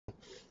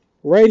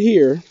right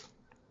here,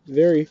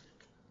 very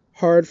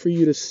hard for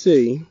you to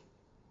see,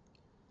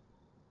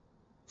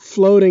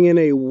 floating in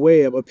a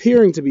web,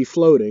 appearing to be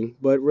floating,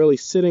 but really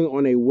sitting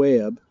on a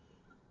web,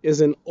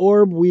 is an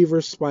orb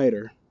weaver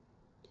spider.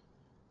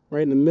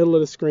 Right in the middle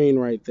of the screen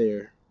right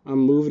there. I'm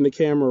moving the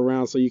camera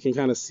around so you can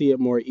kind of see it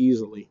more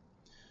easily.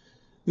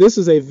 This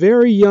is a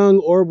very young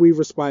orb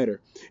weaver spider.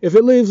 If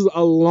it lives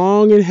a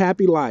long and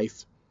happy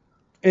life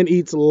and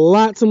eats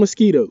lots of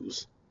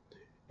mosquitoes,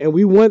 and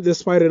we want this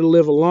spider to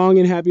live a long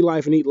and happy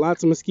life and eat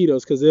lots of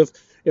mosquitoes, because if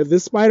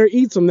this spider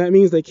eats them, that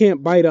means they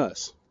can't bite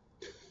us.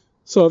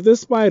 So if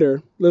this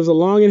spider lives a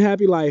long and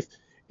happy life,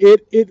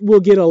 it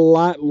will get a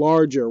lot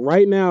larger.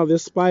 Right now,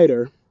 this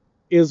spider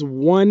is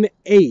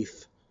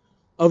 1/8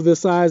 of the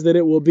size that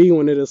it will be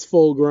when it is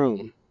full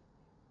grown.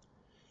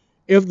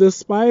 If the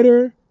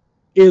spider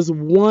is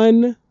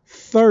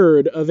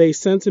 1/3 of a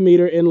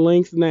centimeter in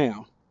length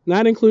now,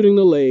 not including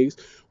the legs,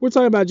 we're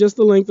talking about just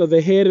the length of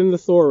the head and the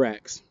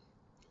thorax.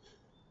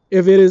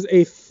 If it is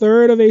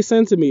 1/3 of a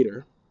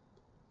centimeter,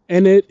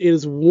 and it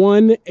is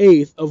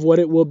 1/8 of what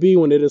it will be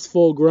when it is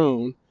full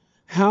grown,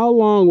 how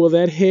long will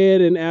that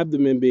head and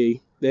abdomen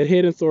be, that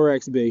head and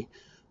thorax be,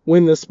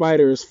 when the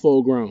spider is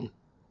full grown?